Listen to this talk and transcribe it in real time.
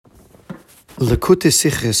Lekutei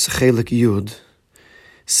Sichos Chelik Yud,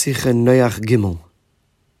 Sicha Noach Gimel.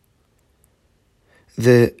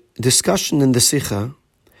 The discussion in the Sicha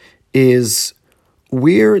is,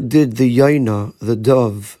 where did the Yaina, the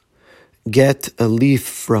dove, get a leaf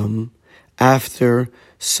from after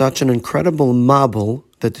such an incredible mabul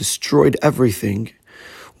that destroyed everything?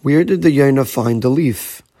 Where did the Yaina find the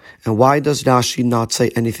leaf? And why does Rashi not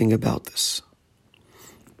say anything about this?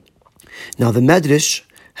 Now the Medrash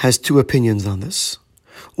has two opinions on this.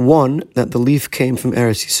 One, that the leaf came from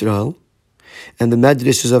Eretz Yisrael, and the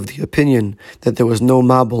Medrash is of the opinion that there was no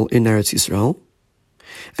mabul in Eretz Yisrael.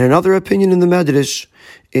 And another opinion in the Medrash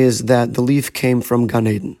is that the leaf came from Gan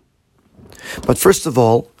Eden. But first of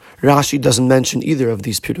all, Rashi doesn't mention either of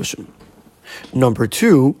these pirushim. Number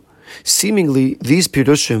two, seemingly these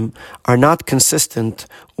pirushim are not consistent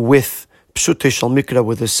with Pshutei Shel Mikra,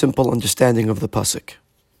 with a simple understanding of the pasuk.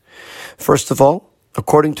 First of all,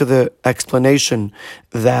 according to the explanation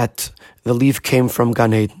that the leaf came from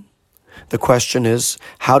Gan Eden, the question is,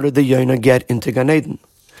 how did the Yaina get into Gan Eden?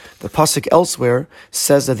 The pasuk elsewhere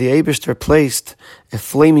says that the Eibishter placed a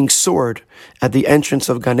flaming sword at the entrance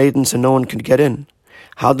of Gan Eden so no one could get in.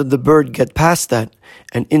 How did the bird get past that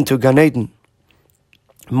and into Gan Eden?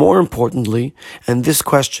 More importantly, and this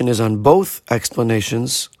question is on both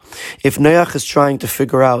explanations, if Noach is trying to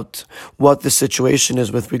figure out what the situation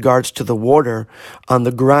is with regards to the water on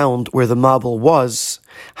the ground where the mabul was,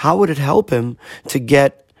 how would it help him to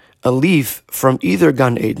get a leaf from either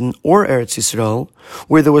Gan Eden or Eretz Yisrael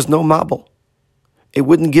where there was no mabul? It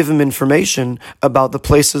wouldn't give him information about the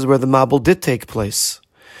places where the mabul did take place.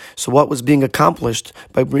 So what was being accomplished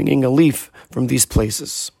by bringing a leaf from these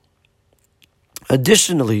places?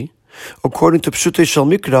 Additionally, according to Pshutei Shel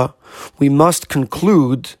Mikra, we must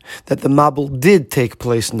conclude that the mabul did take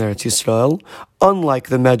place in Eretz Yisrael, unlike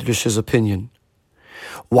the Medrash's opinion.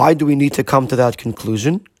 Why do we need to come to that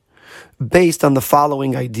conclusion? Based on the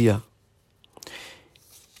following idea.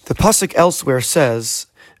 The pasuk elsewhere says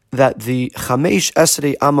that the Chamesh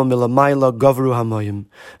Esrei Amma Milamayla Gavru Hamayim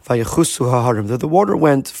Vayechusu Haharim, that the water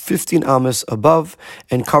went 15 amas above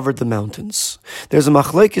and covered the mountains. There's a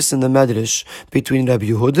machlekes in the Medrash between Rabbi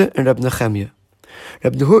Yehuda and Rabbi Nechemia.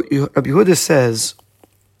 Rabbi Yehuda says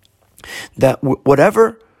that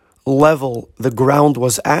whatever level the ground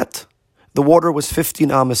was at, the water was 15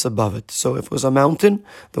 amas above it. So if it was a mountain,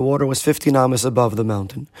 the water was 15 amas above the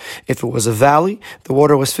mountain. If it was a valley, the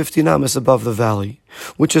water was 15 amas above the valley,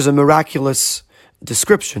 which is a miraculous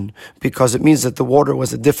description because it means that the water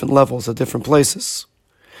was at different levels at different places.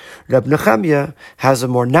 Reb Nechemia has a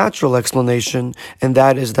more natural explanation, and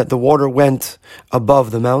that is that the water went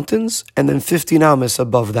above the mountains and then 15 amas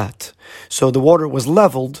above that. So the water was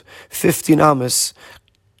leveled 15 amas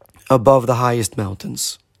above the highest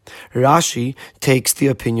mountains. Rashi takes the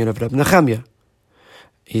opinion of Reb Nechemia.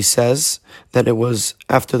 He says that it was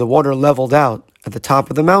after the water leveled out at the top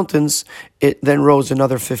of the mountains, it then rose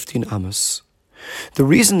another 15 amas. The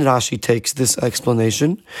reason Rashi takes this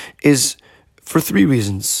explanation is for three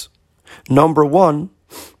reasons. Number one,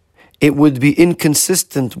 it would be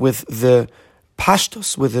inconsistent with the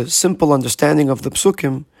pashtus, with a simple understanding of the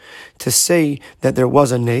psukim, to say that there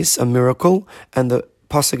was a nes, a miracle, and the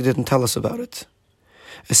pasuk didn't tell us about it.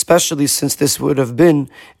 Especially since this would have been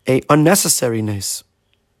an unnecessary nes.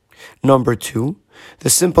 Number two,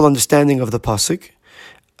 the simple understanding of the pasuk,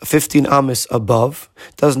 15 amas above,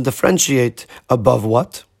 doesn't differentiate above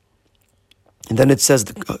what. And then it says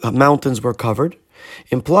the mountains were covered,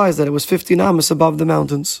 implies that it was 15 amas above the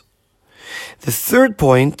mountains. The third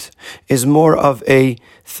point is more of a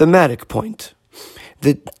thematic point.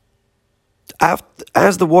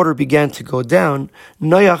 As the water began to go down,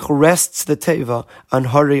 Noach rests the teva on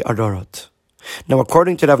Harei Ararat. Now,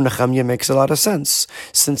 according to Rav Nechemia, it makes a lot of sense,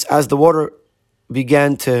 since as the water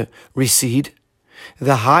began to recede,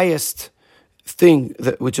 the highest thing,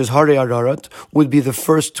 which is Harei Ararat, would be the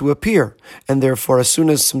first to appear, and therefore, as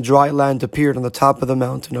soon as some dry land appeared on the top of the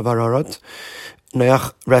mountain of Ararat,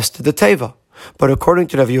 Noach rested the teva. But according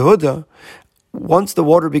to Rav Yehuda, once the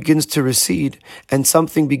water begins to recede and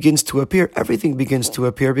something begins to appear, everything begins to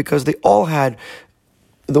appear because they all had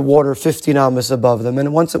the water 15 amas above them.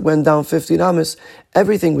 And once it went down 15 amas,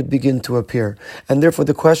 everything would begin to appear. And therefore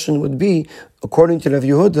the question would be, according to Rav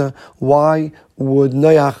Yehuda, why would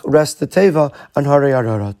Noach rest the teva on Harei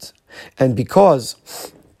Ararat? And because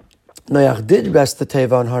Noach did rest the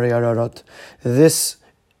teva on Harei Ararat, this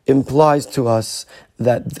implies to us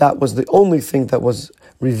that that was the only thing that was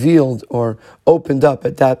revealed or opened up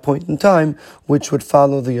at that point in time, which would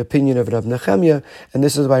follow the opinion of Rav Nechemia, and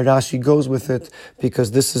this is why Rashi goes with it,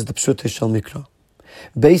 because this is the Pshutei Shel Mikra.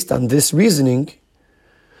 Based on this reasoning,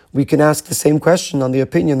 we can ask the same question on the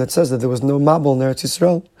opinion that says that there was no Mabul in Eretz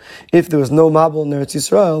Yisrael. If there was no Mabul in Eretz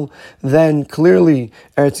Yisrael, then clearly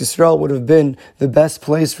Eretz Yisrael would have been the best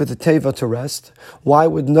place for the Teva to rest. Why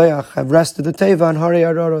would Noach have rested the Teva on Hari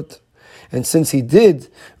Ararat? And since he did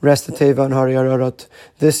rest the Teva on Hari Ararat,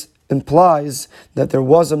 this implies that there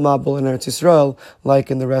was a Mabul in Eretz Yisrael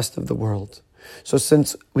like in the rest of the world. So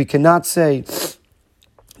since we cannot say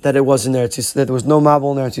that it was in Eretz Yisrael, that there was no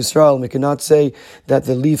Mabul in Eretz Yisrael, and we cannot say that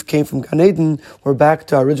the leaf came from Gan Eden, we're back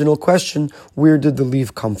to our original question, where did the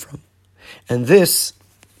leaf come from? And this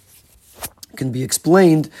can be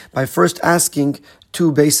explained by first asking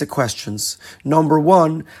two basic questions. Number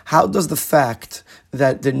one, how does the fact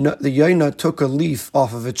that the Yonah took a leaf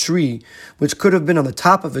off of a tree, which could have been on the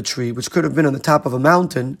top of a tree, which could have been on the top of a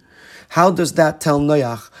mountain, how does that tell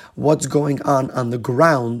Noach what's going on the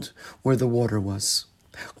ground where the water was?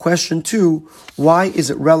 Question two, why is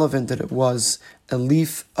it relevant that it was a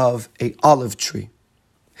leaf of an olive tree?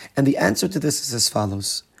 And the answer to this is as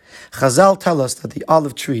follows. Chazal tell us that the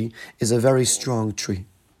olive tree is a very strong tree.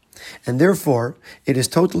 And therefore, it is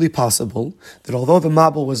totally possible that although the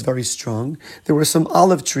Mabul was very strong, there were some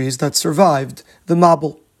olive trees that survived the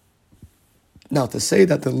Mabul. Now, to say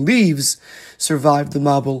that the leaves survived the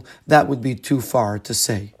Mabul, that would be too far to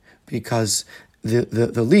say, because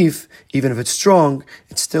the leaf, even if it's strong,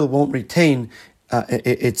 it still won't retain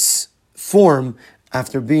its form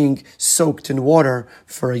after being soaked in water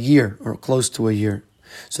for a year or close to a year.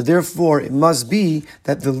 So therefore, it must be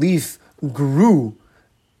that the leaf grew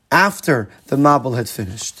after the Mabul had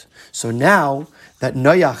finished. So now that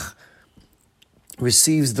Noach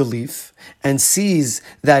receives the leaf and sees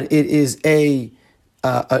that it is a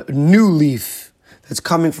new leaf that's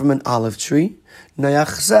coming from an olive tree,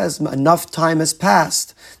 Noach says enough time has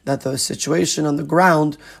passed that the situation on the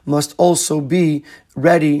ground must also be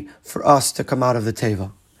ready for us to come out of the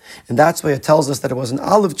Teva. And that's why it tells us that it was an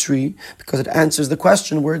olive tree, because it answers the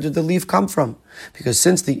question, where did the leaf come from? Because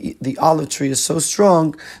since the olive tree is so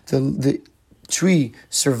strong, the tree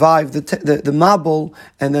survived the Mabul,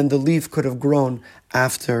 and then the leaf could have grown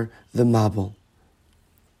after the Mabul.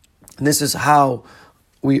 And this is how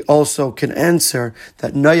we also can answer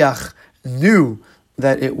that Noach knew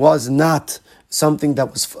that it was not something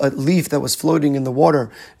that was a leaf that was floating in the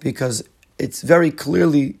water, because it's very clear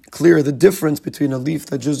the difference between a leaf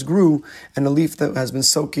that just grew and a leaf that has been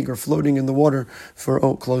soaking or floating in the water for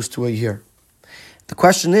close to a year. The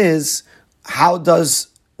question is, how does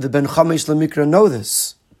the Ben Chamesh Lemikra know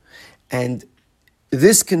this? And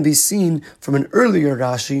this can be seen from an earlier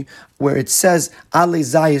Rashi where it says, Ale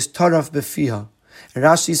Zayis Taraf Befiha. And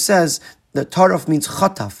Rashi says that Taraf means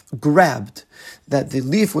chataf, grabbed, that the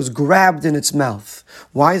leaf was grabbed in its mouth.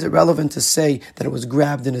 Why is it relevant to say that it was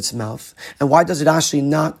grabbed in its mouth? And why does it actually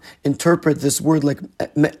not interpret this word like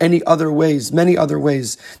many other ways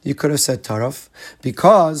you could have said taraf?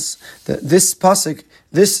 Because this pasuk,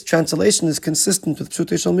 this translation is consistent with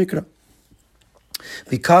Pshutei Shel Mikra.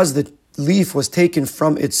 Because the leaf was taken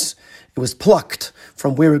from it was plucked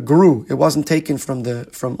from where it grew. It wasn't taken from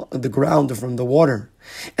the ground or from the water.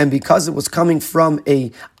 And because it was coming from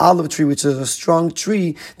a olive tree, which is a strong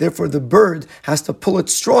tree, therefore the bird has to pull it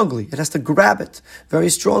strongly. It has to grab it very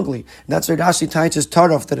strongly. And that's why Rashi teaches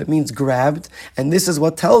taraf, that it means grabbed. And this is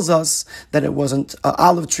what tells us that it wasn't an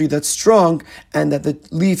olive tree that's strong, and that the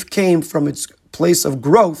leaf came from its place of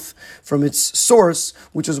growth, from its source,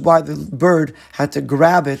 which is why the bird had to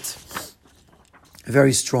grab it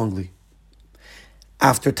very strongly.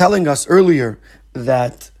 After telling us earlier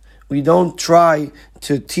that we don't try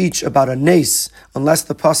to teach about a nes unless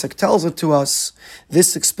the pasuk tells it to us,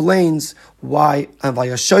 this explains why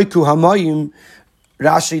Vayashoiku Hamayim,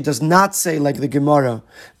 Rashi does not say like the Gemara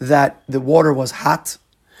that the water was hot.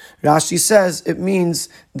 Rashi says it means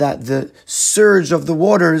that the surge of the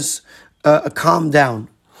waters calmed down.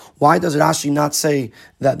 Why does Rashi not say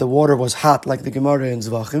that the water was hot like the Gemara in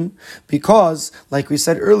Zvachim? Because, like we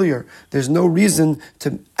said earlier, there's no reason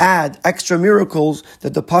to add extra miracles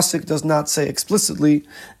that the pasuk does not say explicitly.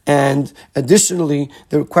 And additionally,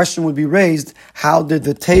 the question would be raised, how did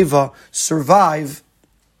the Teva survive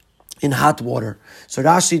in hot water? So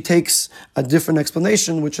Rashi takes a different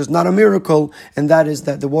explanation, which is not a miracle, and that is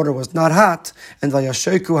that the water was not hot, and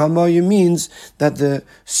Vayasheku Hamayim means that the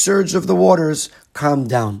surge of the waters calmed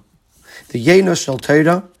down. The Yena Shel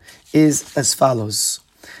Torah is as follows.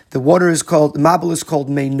 The Mabul is called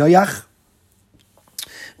Mei Noach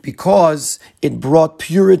because it brought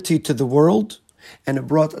purity to the world, and it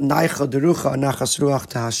brought Naicha Derucha Nachas Ruach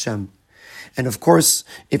to Hashem. And of course,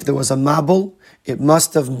 if there was a Mabul, it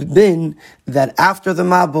must have been that after the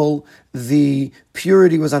Mabul, the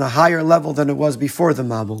purity was on a higher level than it was before the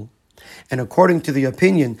Mabul. And according to the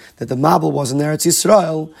opinion that the Mabul was in Eretz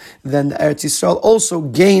Yisrael, then the Eretz Yisrael also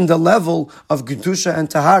gained a level of Kedusha and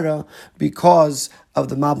Tahara because of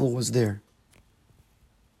the Mabul was there.